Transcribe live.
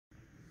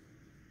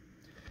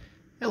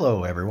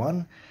Hello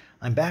everyone,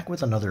 I'm back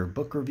with another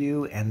book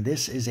review, and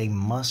this is a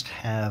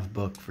must-have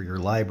book for your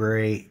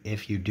library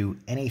if you do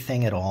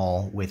anything at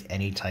all with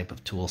any type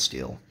of tool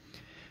steel.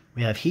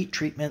 We have Heat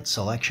Treatment,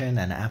 Selection,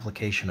 and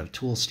Application of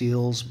Tool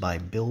Steels by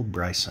Bill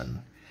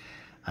Bryson.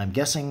 I'm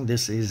guessing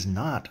this is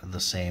not the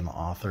same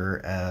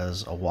author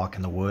as A Walk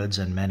in the Woods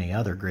and many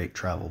other great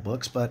travel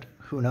books, but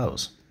who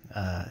knows?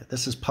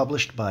 This is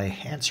published by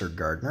Hanser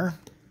Gardner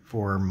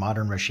for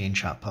Modern Machine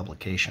Shop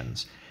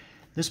Publications.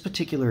 This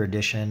particular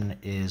edition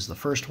is the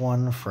first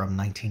one from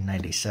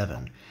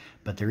 1997,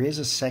 but there is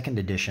a second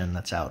edition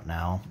that's out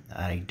now.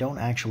 I don't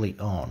actually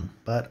own,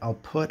 but I'll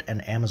put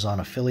an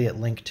Amazon affiliate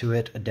link to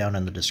it down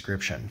in the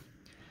description.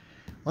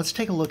 Let's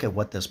take a look at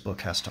what this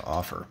book has to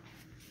offer.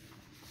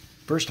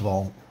 First of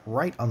all,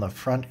 right on the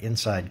front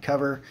inside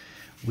cover,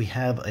 we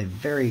have a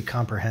very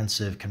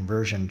comprehensive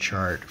conversion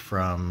chart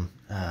from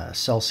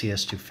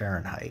Celsius to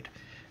Fahrenheit.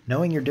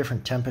 Knowing your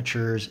different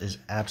temperatures is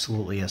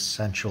absolutely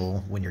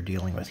essential when you're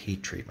dealing with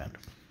heat treatment,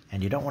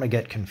 and you don't want to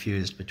get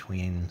confused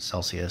between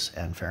Celsius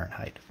and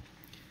Fahrenheit.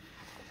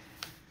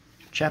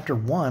 Chapter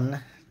 1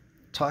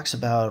 talks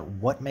about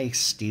what makes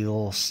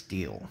steel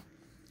steel.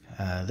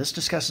 This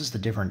discusses the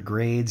different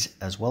grades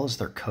as well as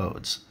their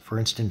codes. For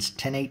instance,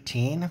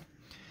 1018,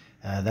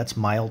 that's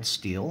mild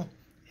steel,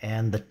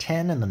 and the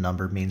 10 in the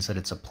number means that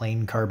it's a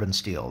plain carbon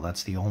steel.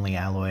 That's the only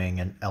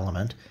alloying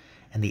element,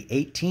 and the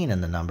 18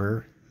 in the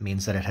number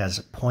means that it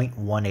has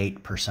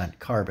 0.18%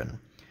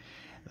 carbon.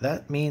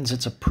 That means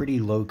it's a pretty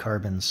low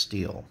carbon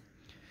steel.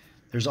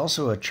 There's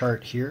also a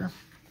chart here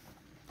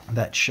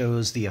that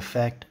shows the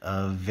effect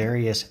of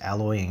various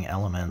alloying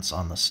elements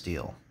on the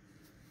steel.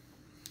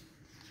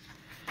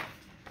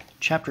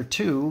 Chapter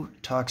 2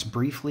 talks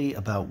briefly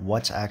about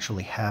what's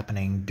actually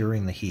happening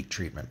during the heat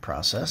treatment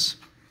process.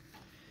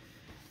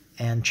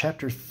 And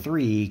Chapter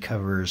 3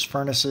 covers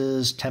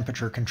furnaces,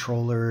 temperature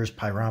controllers,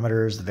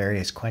 pyrometers, the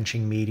various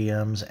quenching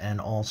mediums, and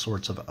all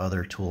sorts of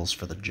other tools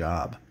for the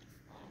job.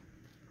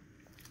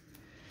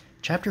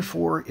 Chapter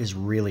 4 is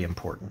really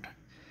important.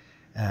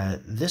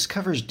 This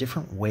covers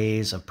different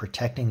ways of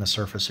protecting the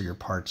surface of your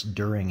parts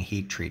during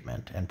heat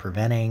treatment and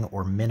preventing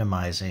or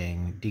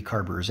minimizing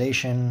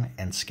decarburization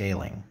and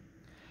scaling.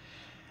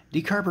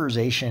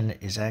 Decarburization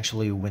is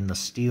actually when the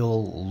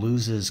steel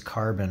loses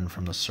carbon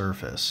from the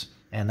surface,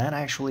 and that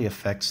actually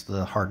affects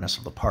the hardness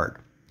of the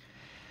part.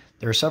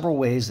 There are several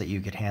ways that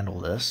you could handle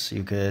this.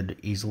 You could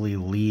easily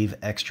leave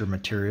extra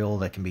material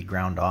that can be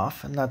ground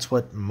off, and that's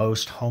what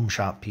most home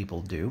shop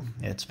people do.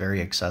 It's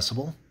very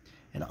accessible.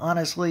 And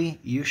honestly,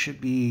 you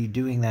should be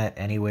doing that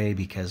anyway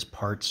because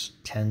parts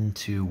tend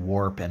to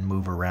warp and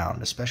move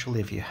around, especially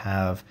if you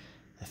have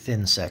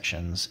thin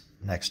sections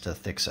next to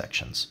thick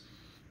sections.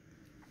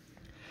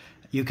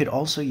 You could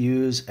also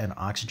use an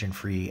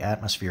oxygen-free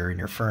atmosphere in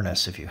your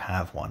furnace if you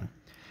have one.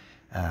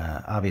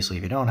 Obviously,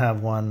 if you don't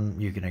have one,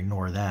 you can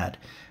ignore that.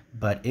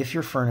 But if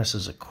your furnace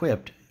is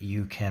equipped,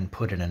 you can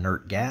put an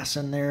inert gas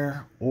in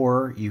there,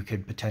 or you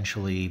could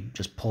potentially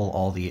just pull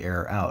all the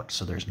air out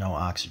so there's no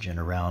oxygen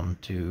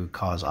around to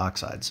cause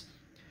oxides.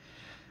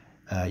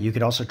 You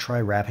could also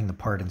try wrapping the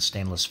part in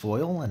stainless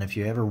foil, and if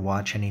you ever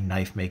watch any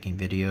knife making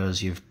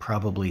videos, you've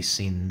probably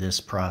seen this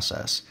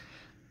process.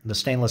 The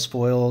stainless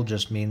foil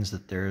just means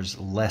that there's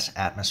less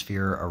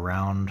atmosphere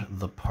around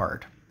the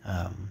part.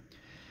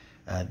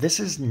 This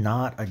is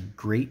not a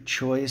great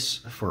choice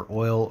for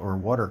oil or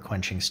water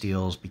quenching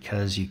steels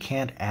because you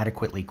can't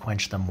adequately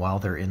quench them while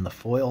they're in the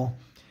foil,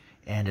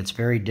 and it's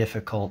very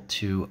difficult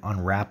to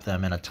unwrap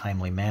them in a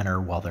timely manner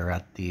while they're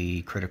at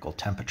the critical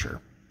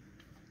temperature.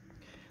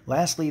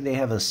 Lastly, they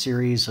have a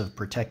series of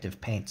protective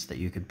paints that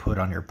you could put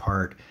on your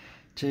part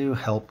to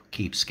help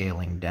keep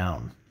scaling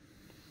down.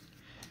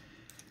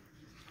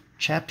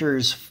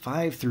 Chapters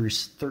 5 through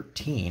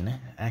 13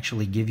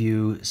 actually give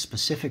you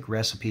specific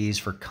recipes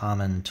for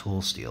common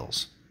tool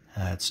steels.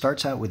 It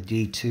starts out with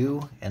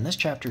D2, and this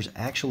chapter is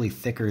actually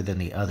thicker than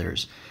the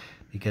others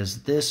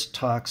because this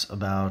talks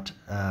about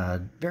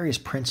various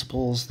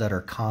principles that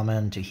are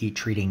common to heat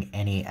treating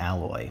any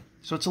alloy.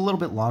 So it's a little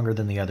bit longer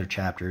than the other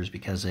chapters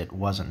because it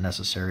wasn't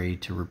necessary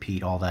to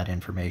repeat all that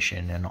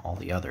information in all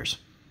the others.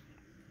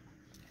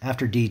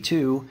 After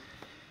D2,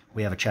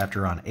 we have a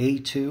chapter on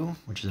A2,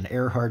 which is an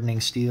air hardening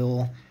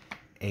steel,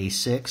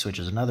 A6, which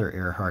is another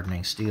air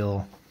hardening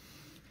steel,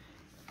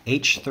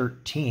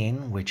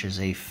 H13, which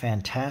is a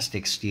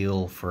fantastic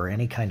steel for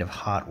any kind of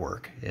hot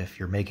work. If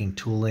you're making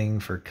tooling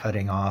for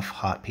cutting off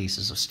hot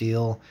pieces of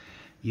steel,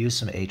 use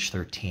some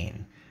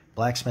H13.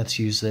 Blacksmiths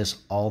use this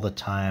all the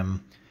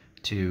time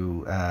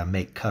to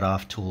make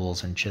cut-off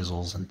tools and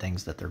chisels and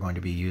things that they're going to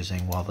be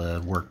using while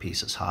the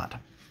workpiece is hot.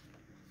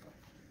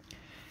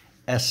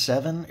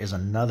 S7 is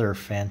another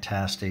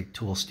fantastic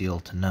tool steel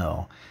to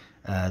know.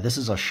 This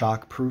is a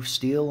shock-proof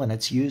steel, and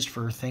it's used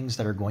for things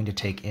that are going to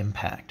take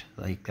impact,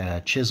 like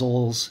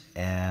chisels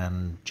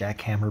and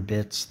jackhammer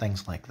bits,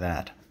 things like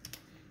that.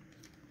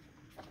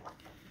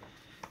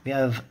 We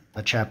have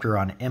a chapter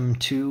on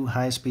M2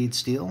 high-speed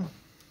steel.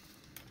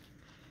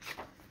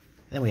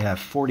 Then we have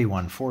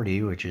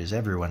 4140, which is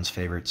everyone's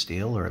favorite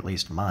steel, or at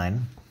least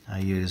mine. I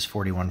use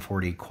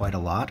 4140 quite a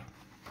lot.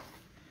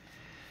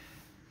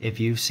 If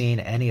you've seen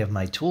any of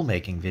my tool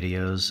making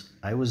videos,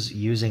 I was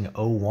using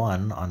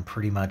 01 on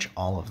pretty much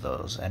all of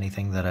those,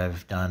 anything that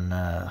I've done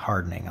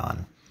hardening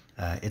on.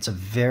 It's a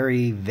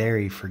very,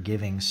 very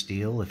forgiving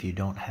steel if you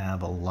don't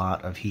have a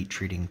lot of heat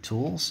treating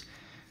tools,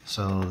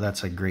 so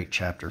that's a great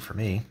chapter for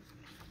me.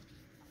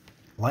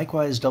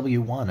 Likewise,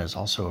 W1 is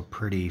also a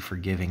pretty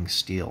forgiving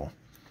steel.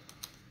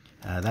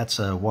 That's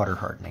a water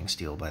hardening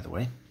steel, by the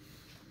way.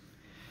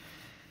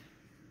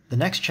 The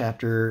next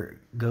chapter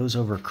goes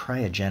over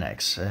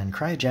cryogenics, and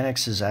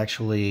cryogenics is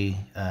actually,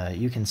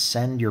 you can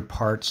send your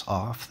parts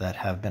off that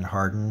have been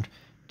hardened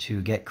to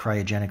get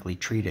cryogenically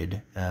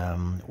treated,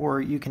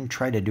 or you can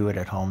try to do it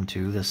at home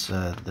too. This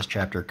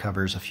chapter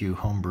covers a few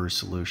homebrew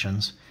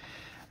solutions,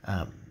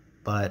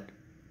 but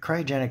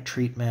cryogenic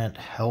treatment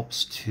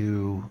helps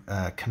to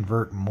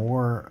convert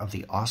more of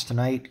the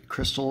austenite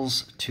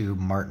crystals to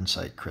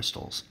martensite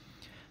crystals.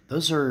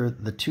 Those are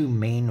the two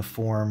main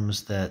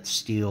forms that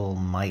steel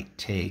might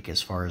take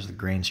as far as the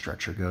grain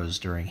structure goes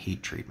during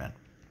heat treatment.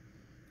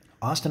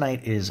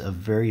 Austenite is a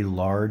very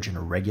large and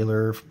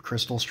irregular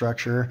crystal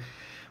structure,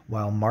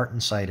 while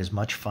martensite is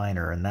much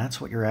finer, and that's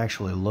what you're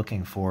actually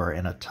looking for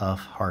in a tough,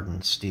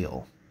 hardened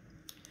steel.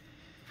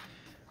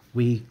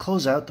 We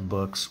close out the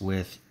books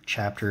with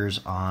chapters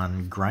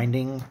on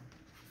grinding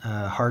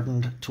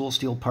hardened tool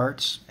steel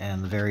parts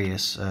and the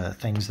various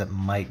things that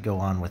might go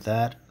on with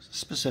that,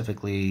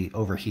 specifically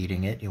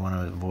overheating it. You want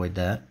to avoid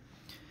that.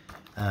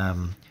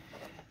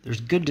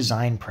 There's good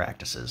design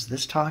practices.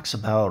 This talks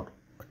about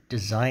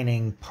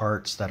designing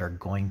parts that are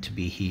going to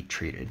be heat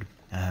treated.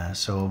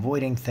 So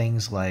avoiding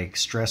things like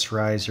stress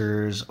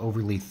risers,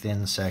 overly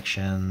thin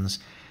sections,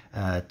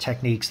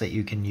 techniques that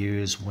you can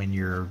use when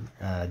you're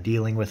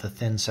dealing with a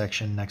thin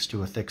section next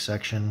to a thick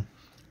section,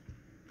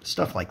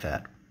 stuff like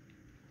that.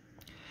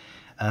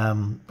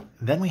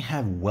 Then we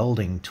have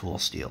welding tool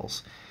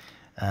steels.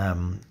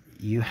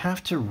 You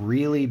have to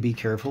really be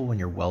careful when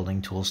you're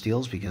welding tool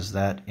steels because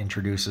that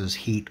introduces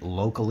heat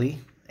locally,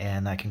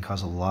 and that can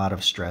cause a lot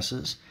of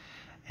stresses.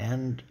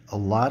 And a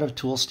lot of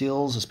tool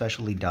steels,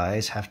 especially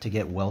dies, have to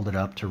get welded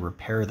up to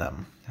repair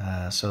them.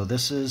 So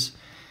this is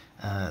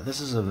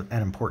an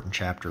important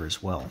chapter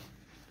as well.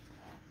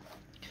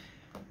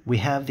 We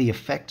have the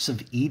effects of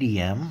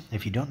EDM.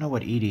 If you don't know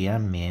what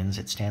EDM means,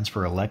 it stands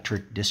for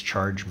electric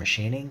discharge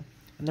machining.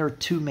 And there are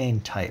two main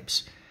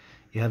types.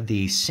 You have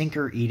the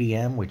sinker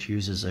EDM, which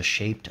uses a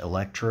shaped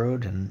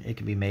electrode, and it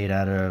can be made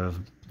out of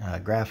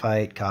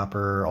graphite,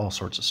 copper, all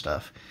sorts of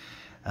stuff.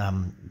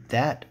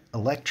 That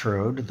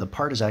electrode, the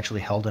part is actually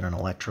held in an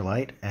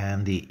electrolyte,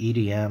 and the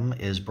EDM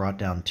is brought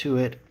down to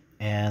it,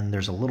 and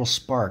there's a little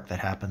spark that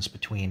happens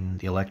between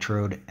the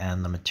electrode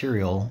and the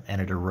material, and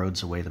it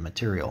erodes away the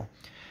material.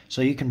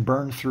 So you can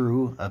burn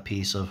through a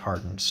piece of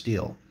hardened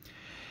steel.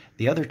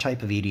 The other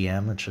type of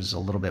EDM, which is a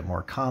little bit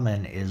more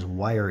common, is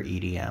wire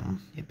EDM.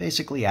 It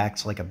basically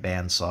acts like a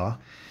bandsaw,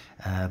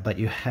 but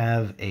you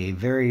have a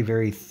very,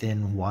 very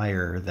thin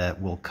wire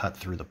that will cut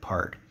through the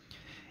part.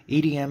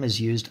 EDM is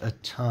used a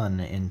ton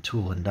in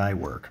tool and die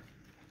work.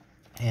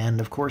 And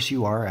of course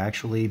you are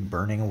actually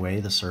burning away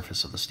the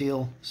surface of the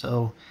steel,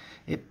 so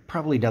it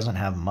probably doesn't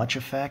have much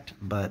effect,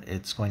 but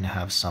it's going to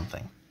have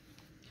something.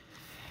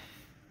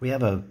 We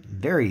have a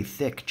very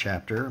thick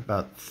chapter,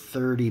 about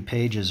 30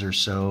 pages or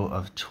so,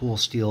 of tool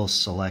steel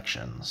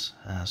selections.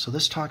 So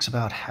this talks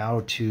about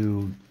how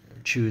to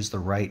choose the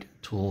right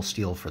tool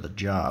steel for the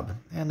job.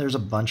 And there's a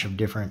bunch of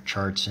different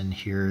charts in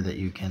here that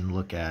you can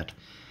look at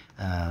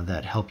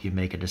that help you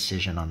make a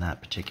decision on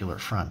that particular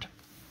front.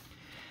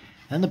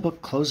 And the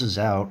book closes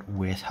out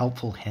with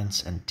helpful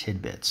hints and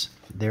tidbits.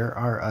 There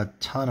are a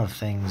ton of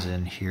things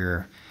in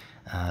here.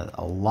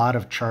 A lot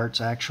of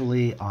charts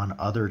actually on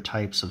other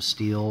types of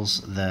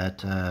steels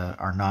that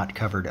are not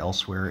covered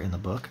elsewhere in the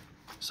book.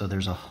 So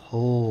there's a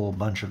whole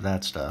bunch of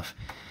that stuff.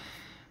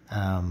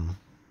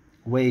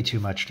 Way too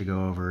much to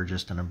go over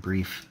just in a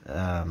brief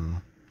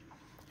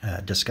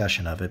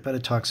discussion of it, but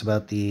it talks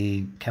about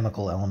the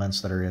chemical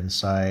elements that are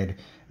inside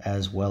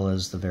as well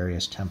as the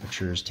various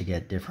temperatures to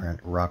get different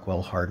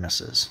Rockwell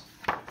hardnesses.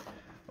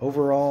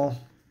 Overall,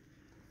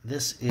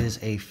 this is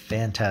a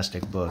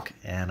fantastic book,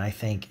 and I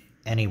think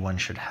anyone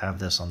should have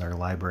this on their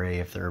library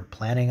if they're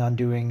planning on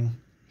doing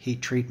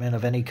heat treatment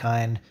of any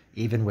kind,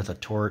 even with a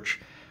torch,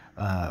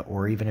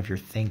 or even if you're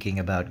thinking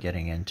about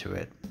getting into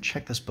it.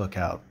 Check this book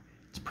out.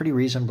 It's pretty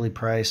reasonably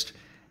priced,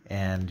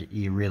 and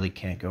you really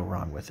can't go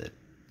wrong with it.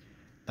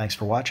 Thanks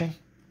for watching.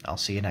 I'll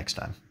see you next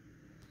time.